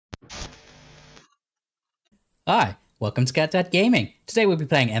Hi, welcome to Cat Dad Gaming. Today we'll be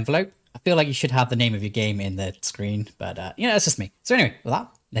playing Envelope. I feel like you should have the name of your game in the screen, but it's just me. So anyway, with that,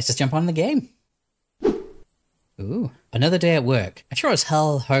 let's just jump on the game. Ooh, another day at work. I sure as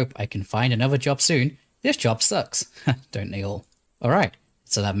hell hope I can find another job soon. This job sucks, don't they all? Alright,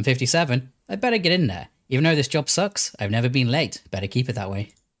 it's 11:57. I better get in there. Even though this job sucks, I've never been late. Better keep it that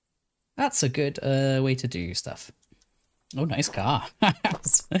way. That's a good way to do stuff. Oh, nice car.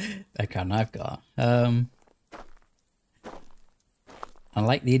 That car I've got. I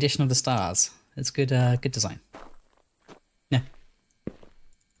like the addition of the stars. It's good, good design. Yeah.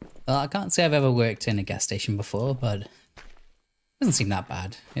 Well, I can't say I've ever worked in a gas station before, but it doesn't seem that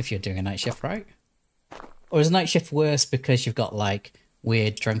bad if you're doing a night shift, right? Or is a night shift worse because you've got, like,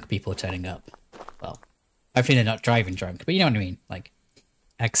 weird drunk people turning up? Well, hopefully they're not driving drunk, but you know what I mean. Like,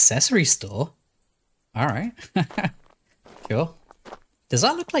 accessory store? Alright. Sure. Does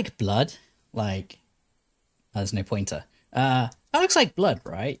that look like blood? Like, oh, there's no pointer. That looks like blood,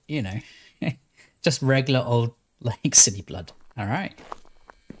 right? You know, just regular old, like, city blood. Alright.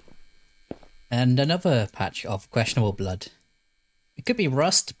 And another patch of questionable blood. It could be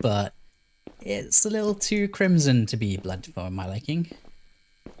rust, but it's a little too crimson to be blood for my liking.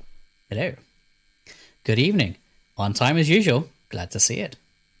 Hello. Good evening. On time as usual. Glad to see it.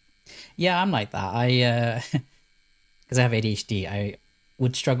 Yeah, I'm like that. Because I have ADHD, I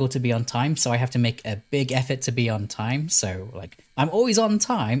would struggle to be on time, so I have to make a big effort to be on time. So, like, I'm always on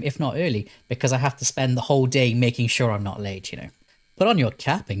time, if not early, because I have to spend the whole day making sure I'm not late, you know. Put on your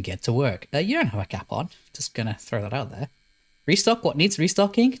cap and get to work. You don't have a cap on. Just gonna throw that out there. Restock what needs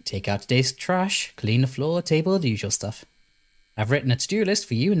restocking. Take out today's trash. Clean the floor, table, the usual stuff. I've written a to-do list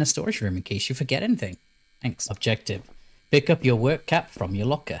for you in the storage room in case you forget anything. Thanks. Objective. Pick up your work cap from your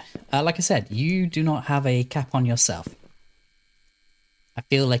locker. Like I said, you do not have a cap on yourself. I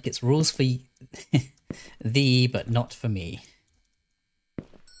feel like it's rules for thee, but not for me.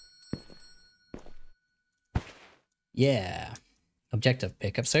 Yeah. Objective,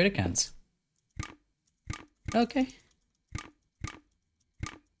 pick up soda cans. Okay.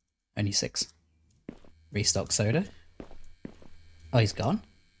 Only 6. Restock soda. Oh, he's gone.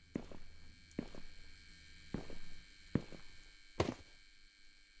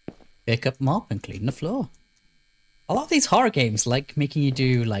 Pick up mop and clean the floor. A lot of these horror games like making you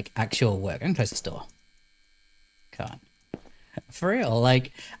do like actual work. I'm gonna close this door. Can't. For real,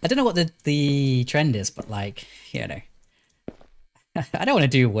 like, I don't know what the trend is, but like, you know. I don't want to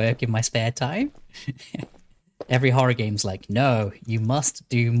do work in my spare time. Every horror game's like, no, you must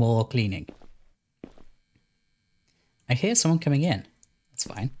do more cleaning. I hear someone coming in. That's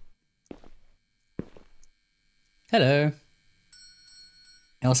fine. Hello.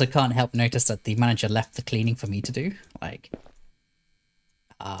 I also can't help notice that the manager left the cleaning for me to do. Like,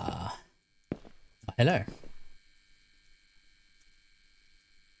 hello.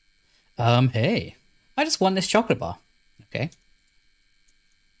 Hey. I just want this chocolate bar. Okay.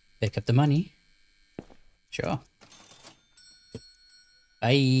 Pick up the money. Sure.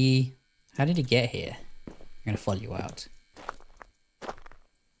 Bye. How did he get here? I'm gonna follow you out.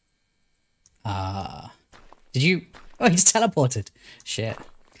 Did you... Oh, he's teleported. Shit.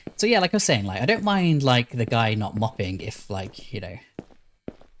 So yeah, like I was saying, like, I don't mind, like, the guy not mopping if, like, you know,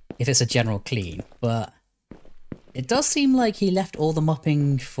 if it's a general clean, but it does seem like he left all the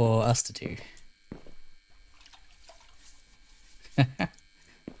mopping for us to do.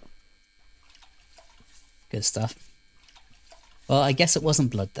 Good stuff. Well, I guess it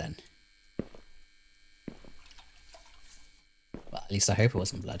wasn't blood then. Well, at least I hope it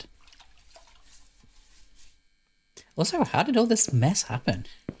wasn't blood. Also, how did all this mess happen?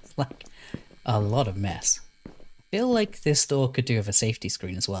 It's like a lot of mess. I feel like this store could do with a safety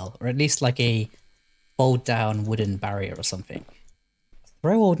screen as well, or at least like a fold down wooden barrier or something.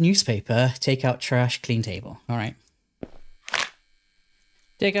 Throw old newspaper, take out trash, clean table. Alright.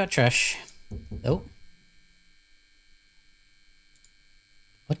 Take out trash. Oh.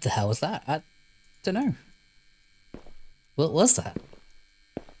 What the hell was that? I don't know. What was that?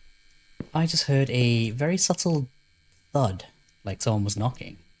 I just heard a very subtle thud, like someone was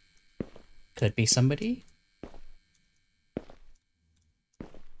knocking. Could be somebody?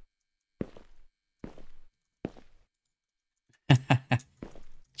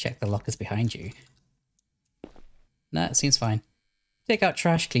 Check the lockers behind you. Nah, it seems fine. Take out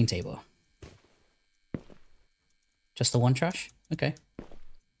trash, clean table. Just the one trash? Okay.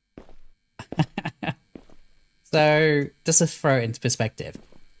 So, just to throw it into perspective,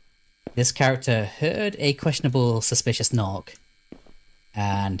 this character heard a questionable, suspicious knock,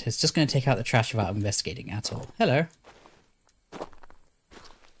 and is just going to take out the trash without investigating at all. Hello.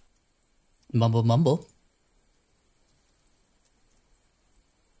 Mumble mumble.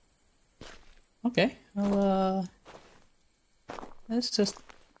 Well, let's just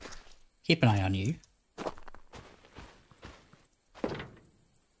keep an eye on you.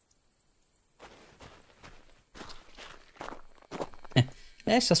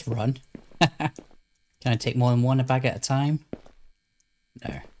 Let's just run. Can I take more than one bag at a time?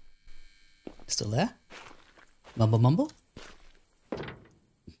 No. Still there? Mumble mumble?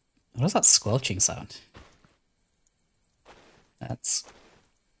 What is that squelching sound? That's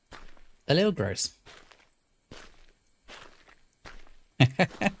a little gross.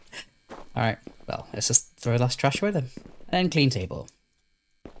 Alright, well, let's just throw last trash away then. And clean table.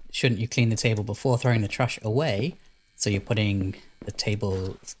 Shouldn't you clean the table before throwing the trash away? So you're putting the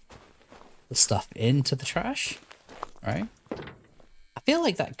table, the stuff into the trash? Right? I feel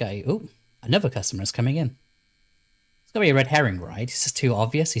like that guy... Oh, another customer is coming in. It's gotta be a red herring, right? It's just too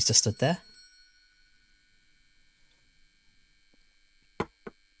obvious, he's just stood there.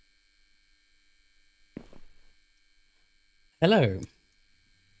 Hello.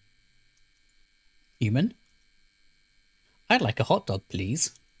 Human? I'd like a hot dog,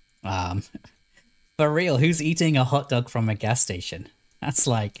 please. For real, who's eating a hot dog from a gas station? That's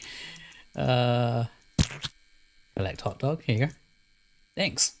like... Collect hot dog, here you go.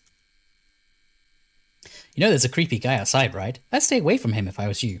 Thanks. You know there's a creepy guy outside, right? I'd stay away from him if I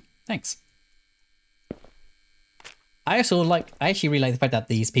was you. Thanks. I actually really like the fact that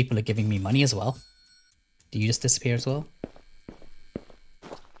these people are giving me money as well. Do you just disappear as well?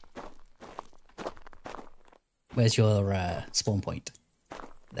 Where's your spawn point?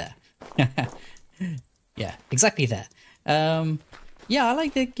 There. Yeah, exactly there. Yeah, I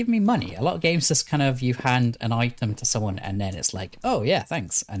like they give me money. A lot of games just kind of you hand an item to someone and then it's like, oh yeah,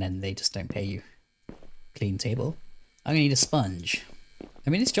 thanks. And then they just don't pay you. Clean table. I'm gonna need a sponge. I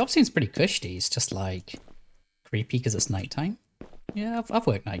mean, this job seems pretty cushy. It's just like creepy because it's nighttime. Yeah, I've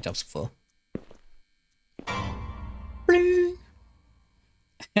worked night jobs before. Bling.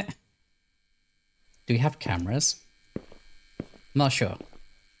 Do we have cameras? I'm not sure.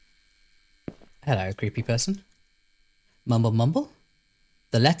 Hello, creepy person. Mumble mumble?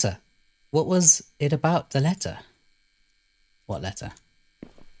 The letter. What was it about the letter? What letter?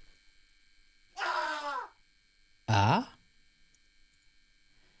 Ah?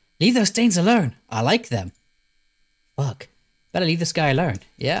 Leave those stains alone. I like them. Fuck. Better leave this guy alone.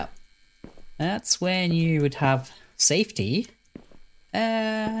 Yeah. That's when you would have safety.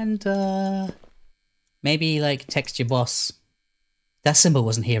 And, maybe, like, text your boss. That symbol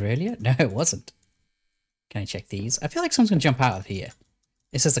wasn't here earlier? No, it wasn't. Can I check these? I feel like someone's gonna jump out of here.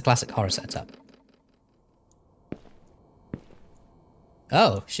 This is the classic horror setup.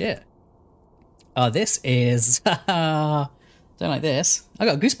 Oh, shit. Oh, this is... Don't like this. I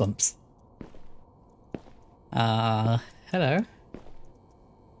got goosebumps. Hello.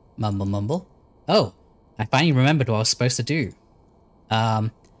 Mumble mumble. Oh, I finally remembered what I was supposed to do.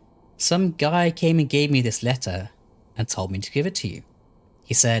 Some guy came and gave me this letter and told me to give it to you.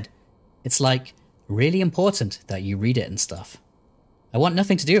 He said, it's like really important that you read it and stuff. I want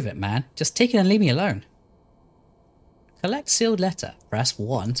nothing to do with it, man. Just take it and leave me alone. Collect sealed letter. Press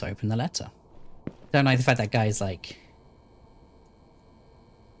 1 to open the letter. Don't like the fact that guy's like...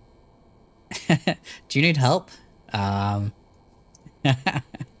 Do you need help? I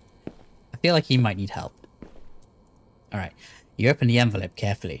feel like he might need help. Alright, you open the envelope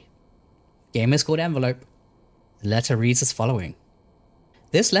carefully. Game is called Envelope. The letter reads as following.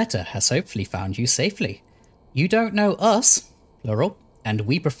 This letter has hopefully found you safely. You don't know us, plural, and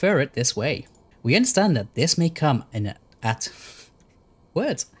we prefer it this way. We understand that this may come at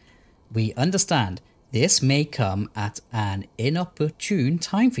words. We understand this may come at an inopportune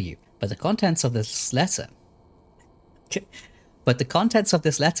time for you, but the contents of this letter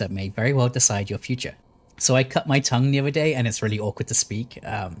may very well decide your future. So I cut my tongue the other day and it's really awkward to speak.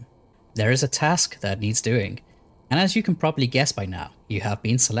 There is a task that needs doing, and as you can probably guess by now, you have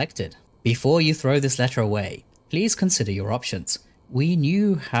been selected. Before you throw this letter away, please consider your options. We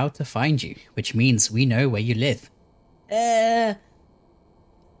knew how to find you, which means we know where you live.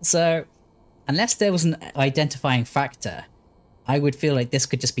 So, unless there was an identifying factor, I would feel like this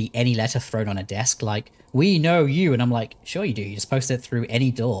could just be any letter thrown on a desk, like, we know you, and I'm like, sure you do, you just post it through any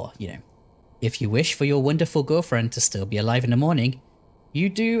door, you know. If you wish for your wonderful girlfriend to still be alive in the morning, you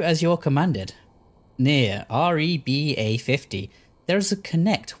do as you're commanded. Near REBA 50, there is a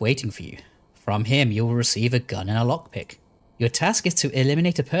connect waiting for you. From him, you will receive a gun and a lockpick. Your task is to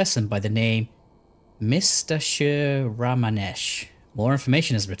eliminate a person by the name Mr. Ramanesh. More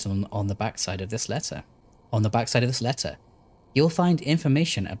information is written on the backside of this letter. On the backside of this letter, you'll find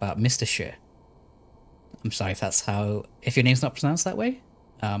information about Mr. Shur. I'm sorry if your name's not pronounced that way.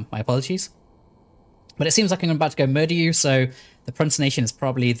 My apologies. But it seems like I'm about to go murder you, so the pronunciation is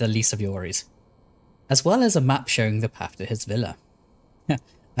probably the least of your worries. As well as a map showing the path to his villa.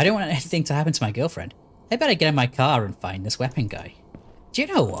 I don't want anything to happen to my girlfriend. I better get in my car and find this weapon guy. Do you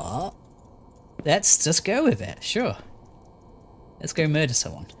know what? Let's just go with it, sure. Let's go murder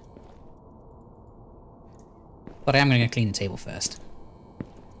someone. But I am going to clean the table first.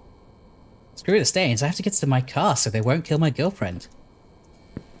 Screw the stains, I have to get to my car so they won't kill my girlfriend.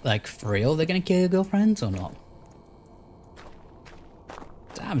 Like, for real, they're going to kill your girlfriend or not?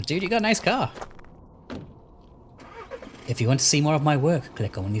 Damn, dude, you got a nice car. If you want to see more of my work,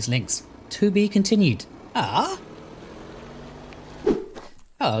 click on one of these links. To be continued. Ah! Oh,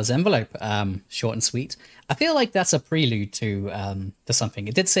 that was envelope. Short and sweet. I feel like that's a prelude to something.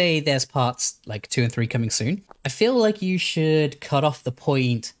 It did say there's parts like 2 and 3 coming soon. I feel like you should cut off the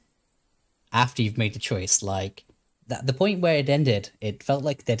point after you've made the choice. Like, the point where it ended, it felt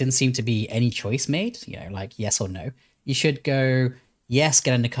like there didn't seem to be any choice made. You know, like yes or no. You should go, yes,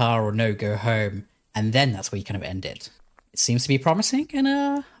 get in the car, or no, go home. And then that's where you kind of end it. It seems to be promising, and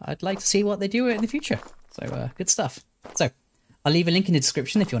I'd like to see what they do in the future. So, good stuff. So, I'll leave a link in the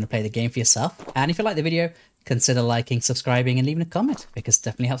description if you want to play the game for yourself. And if you like the video, consider liking, subscribing, and leaving a comment, because it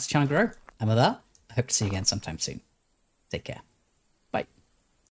definitely helps the channel grow. And with that, I hope to see you again sometime soon. Take care.